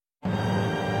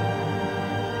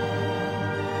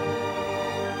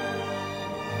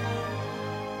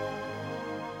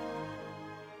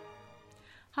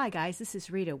Hi guys, this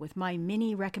is Rita with my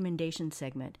mini recommendation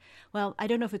segment. Well, I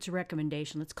don't know if it's a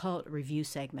recommendation, let's call it a review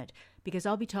segment, because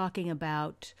I'll be talking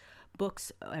about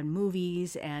books and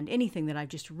movies and anything that I've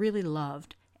just really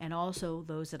loved, and also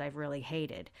those that I've really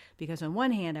hated. Because on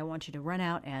one hand, I want you to run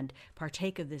out and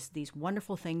partake of these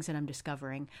wonderful things that I'm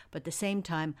discovering, but at the same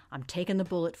time, I'm taking the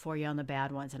bullet for you on the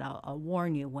bad ones, and I'll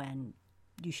warn you when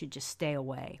you should just stay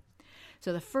away.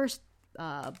 So the first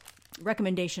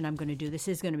recommendation I'm going to do, this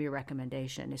is going to be a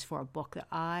recommendation, is for a book that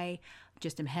I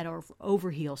just am head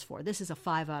over heels for. This is a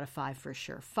 5 out of 5 for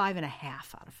sure, 5.5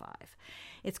 out of 5.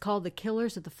 It's called The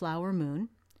Killers of the Flower Moon,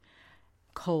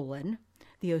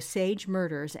 The Osage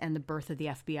Murders and the Birth of the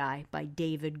FBI by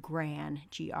David Grann,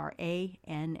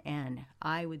 Grann.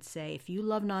 I would say if you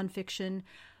love nonfiction,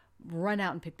 run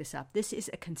out and pick this up. This is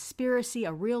a conspiracy,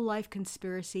 a real-life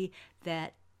conspiracy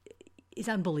that is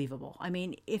unbelievable. I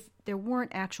mean, if there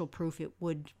weren't actual proof, you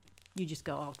just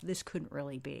go, oh, this couldn't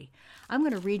really be. I'm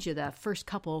going to read you the first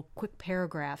couple quick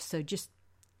paragraphs, so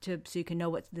you can know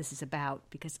what this is about,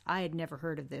 because I had never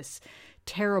heard of this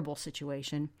terrible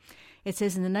situation. It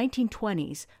says, in the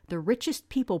 1920s, the richest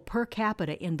people per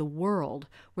capita in the world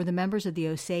were the members of the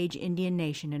Osage Indian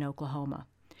Nation in Oklahoma.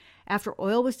 After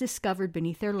oil was discovered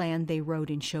beneath their land, they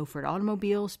rode in chauffeured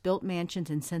automobiles, built mansions,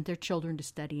 and sent their children to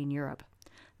study in Europe.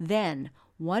 Then,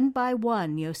 one by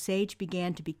one, the Osage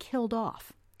began to be killed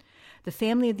off. The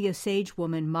family of the Osage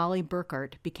woman Molly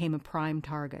Burkhart became a prime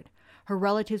target. Her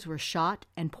relatives were shot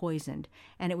and poisoned,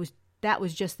 and that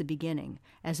was just the beginning,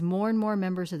 as more and more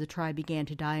members of the tribe began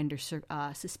to die under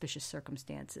suspicious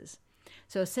circumstances.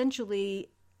 So essentially,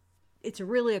 it's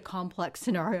really a complex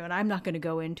scenario, and I'm not going to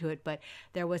go into it, but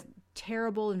there was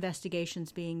terrible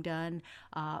investigations being done,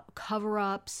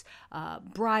 cover-ups,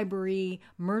 bribery,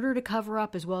 murder to cover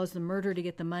up, as well as the murder to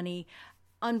get the money.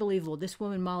 Unbelievable. This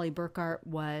woman, Molly Burkhart,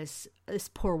 was this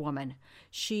poor woman.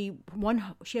 She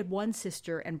had one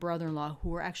sister and brother-in-law who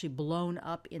were actually blown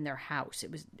up in their house. It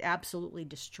was absolutely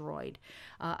destroyed.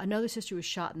 Another sister was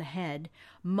shot in the head.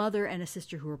 Mother and a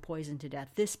sister who were poisoned to death.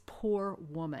 This poor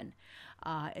woman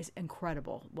is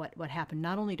incredible. What happened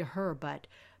not only to her, but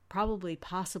possibly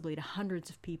to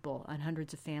hundreds of people and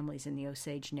hundreds of families in the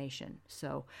Osage Nation.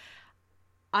 So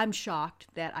I'm shocked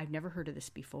that I've never heard of this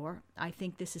before. I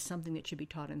think this is something that should be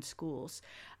taught in schools.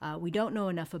 We don't know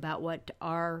enough about what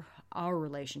our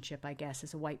relationship, I guess,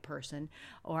 as a white person,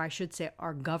 or I should say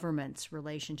our government's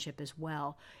relationship as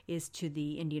well, is to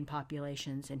the Indian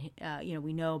populations. And,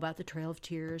 we know about the Trail of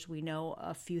Tears. We know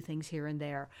a few things here and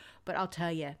there. But I'll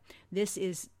tell you, this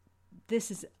is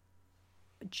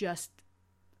just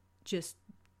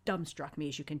dumbstruck me,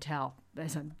 as you can tell,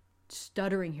 as I'm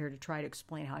stuttering here to try to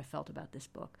explain how I felt about this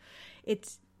book.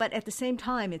 But at the same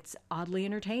time, it's oddly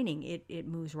entertaining. It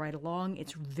moves right along.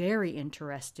 It's very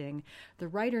interesting. The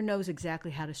writer knows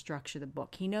exactly how to structure the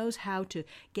book. He knows how to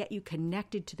get you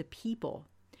connected to the people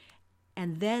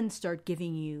and then start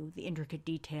giving you the intricate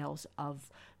details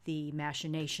of the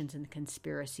machinations and the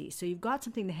conspiracy. So you've got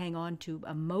something to hang on to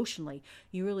emotionally.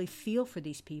 You really feel for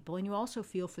these people, and you also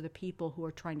feel for the people who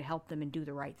are trying to help them and do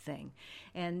the right thing.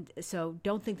 And so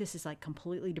don't think this is like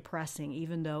completely depressing,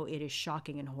 even though it is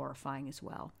shocking and horrifying as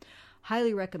well.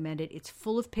 Highly recommend it. It's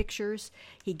full of pictures.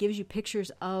 He gives you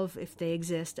pictures of, if they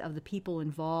exist, of the people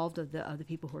involved, of the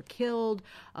people who are killed,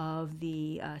 of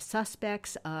the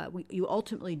suspects. You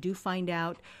ultimately do find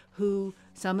out who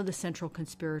some of the central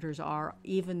conspirators are,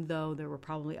 even though there were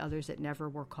probably others that never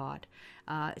were caught.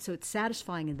 So it's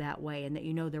satisfying in that way, and that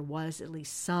you know there was at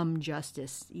least some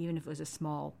justice, even if it was a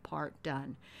small part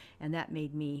done. And that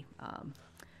made me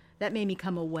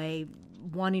come away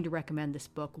wanting to recommend this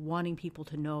book, wanting people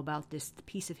to know about this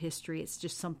piece of history. It's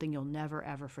just something you'll never,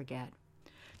 ever forget.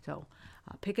 So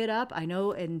pick it up. I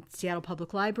know in Seattle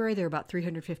Public Library there are about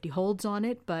 350 holds on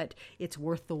it, but it's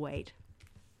worth the wait.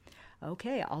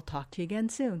 Okay, I'll talk to you again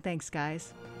soon. Thanks,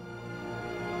 guys.